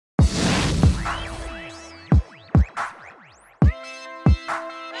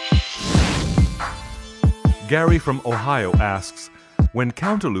Gary from Ohio asks, when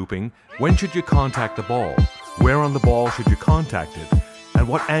counterlooping, when should you contact the ball? Where on the ball should you contact it? And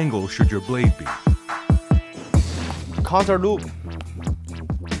what angle should your blade be? Counter loop.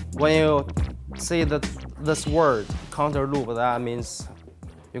 When you see this word, counter loop, that means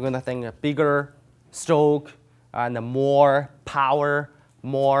you're gonna think a bigger stroke and more power,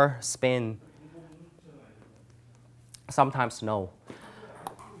 more spin. Sometimes no.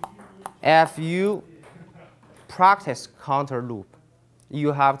 If you practice counter loop,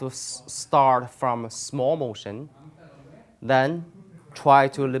 you have to start from a small motion, then try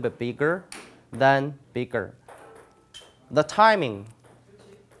to a little bit bigger, then bigger. The timing,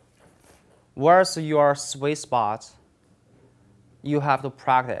 where's your sweet spot, you have to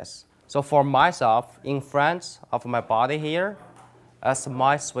practice. So for myself, in front of my body here, that's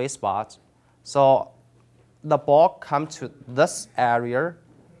my sweet spot. So the ball comes to this area,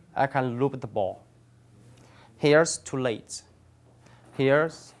 I can loop the ball. Here's too late.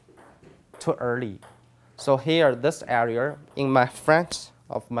 Here's too early. So here, this area in my front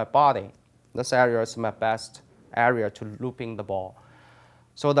of my body, this area is my best area to looping the ball.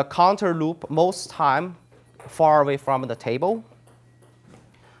 So the counter loop, most time, far away from the table.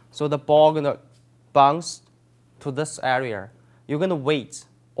 So the ball gonna bounce to this area. You're gonna wait,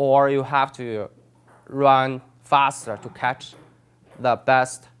 or you have to run faster to catch the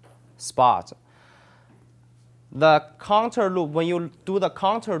best spot. The counter loop, when you do the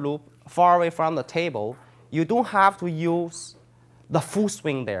counter loop far away from the table, you don't have to use the full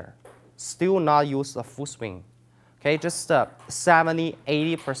swing there. Still not use the full swing. Okay, just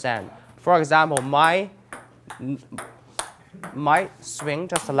 70–80%. For example, my swing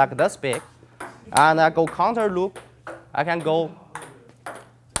just like this big, and I go counter loop, I can go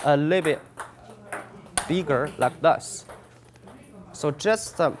a little bit bigger like this. So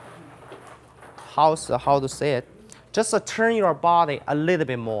just how to say it? Just turn your body a little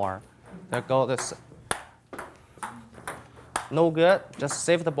bit more. There go this. No good, just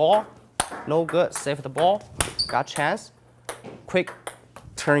save the ball. No good, save the ball. Got chance. Quick,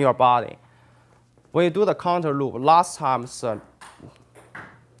 turn your body. When you do the counter loop, last time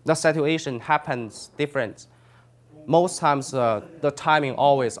the situation happens different. Most times the timing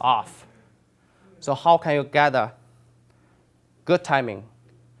always off. So how can you get a good timing?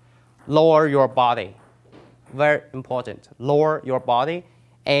 Lower your body. Very important. Lower your body.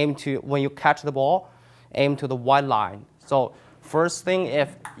 Aim to, when you catch the ball, aim to the white line. So first thing,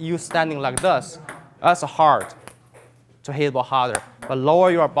 if you standing like this, that's hard to hit the ball harder. But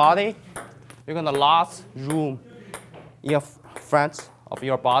lower your body, you're gonna lose room in front of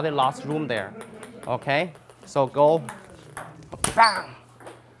your body, lost room there. Okay? So go, bam!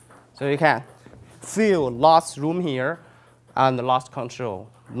 So you can feel lost room here and lost control.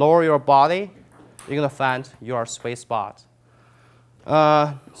 Lower your body, you're gonna find your sweet spot.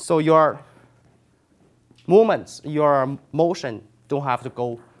 So your movements, your motion don't have to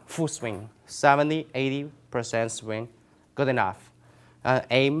go full swing. 70–80% swing, good enough.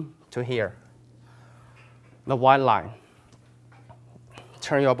 Aim to here, the white line.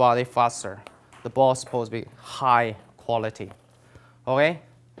 Turn your body faster. The ball is supposed to be high quality. Okay?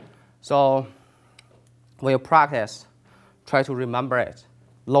 So when you practice, try to remember it.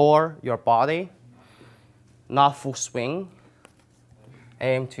 Lower your body, not full swing.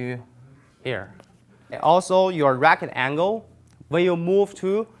 Aim to here. And also your racket angle, when you move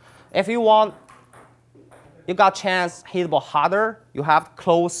to, if you want, you got chance hit the ball harder, you have to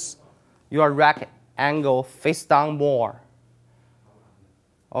close your racket angle face down more.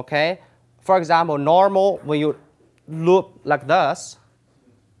 Okay? For example, normal, when you loop like this,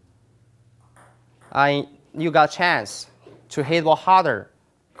 and you got chance to hit the ball harder,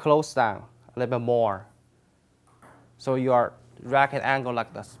 close down a little bit more. So your racket angle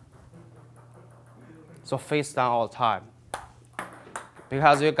like this. So face down all the time.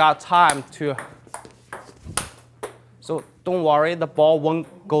 Because you got time to, so don't worry, the ball won't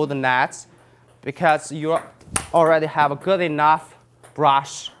go the net because you already have a good enough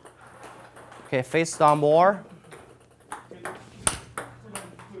brush. Okay, face down more.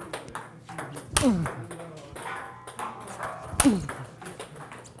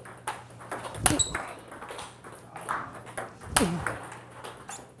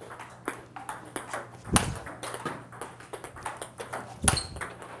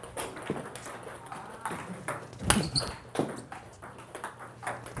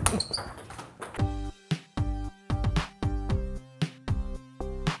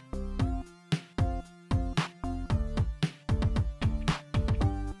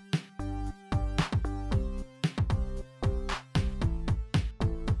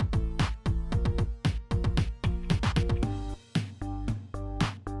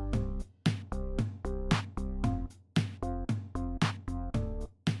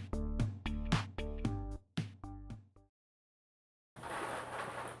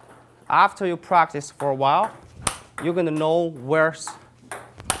 after you practice for a while, you're gonna know where's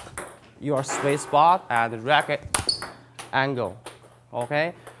your sweet spot and racket angle.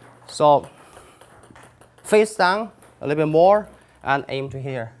 Okay, so face down a little bit more and aim to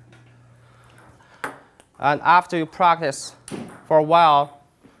here. And after you practice for a while,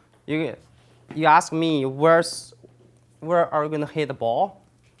 you ask me where are you gonna hit the ball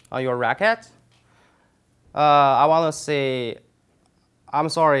on your racket. I want to say, I'm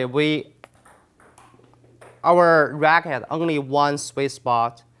sorry, our racket only one sweet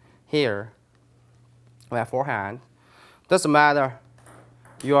spot here. We have forehand. Doesn't matter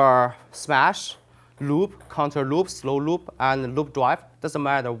your smash, loop, counter loop, slow loop, and loop drive. Doesn't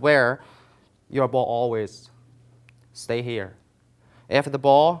matter where your ball always stay here. If the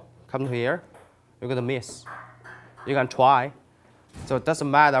ball comes here, you're gonna miss. You can try. So it doesn't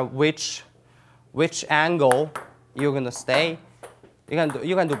matter which angle you're gonna stay. You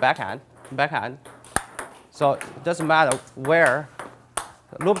can do backhand. So it doesn't matter where.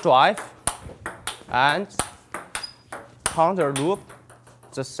 Loop drive and counter loop,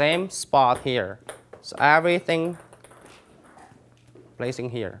 the same spot here. So everything placing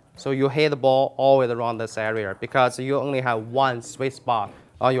here. So you hit the ball always around this area because you only have one sweet spot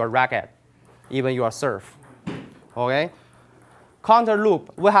on your racket, even your serve. Okay? Counter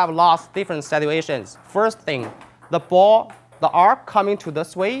loop, we have lots of different situations. First thing, the arc coming to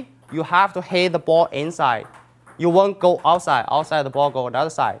this way, you have to hit the ball inside. You won't go outside. Outside the ball go the other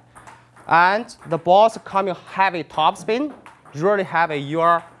side. And the ball's coming heavy topspin, really heavy.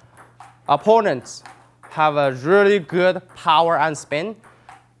 Your opponents have a really good power and spin.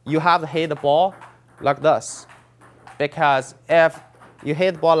 You have to hit the ball like this. Because if you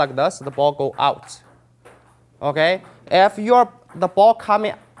hit the ball like this, the ball go out. Okay? If the ball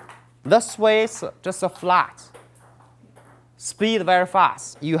coming this way, it's just a flat. Speed very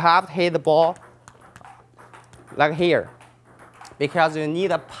fast. You have to hit the ball like here, because you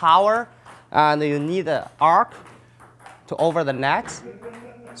need a power and you need an arc to over the net.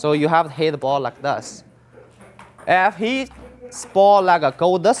 So you have to hit the ball like this. If his ball like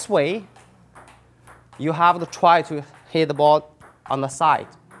go this way, you have to try to hit the ball on the side.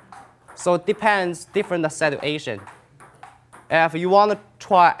 So it depends different situation. If you want to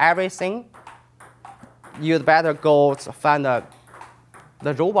try everything, you'd better go to find the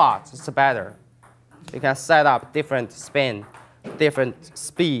robot. It's better. You can set up different spin, different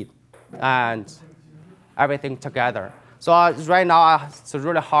speed, and everything together. So right now, it's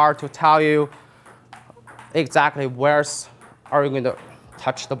really hard to tell you exactly where are you going to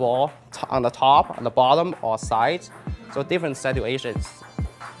touch the ball, on the top, on the bottom, or side. So different situations.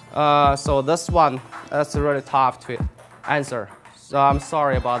 So this one is really tough to answer. So I'm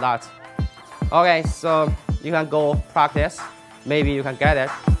sorry about that. Okay, so you can go practice. Maybe you can get it.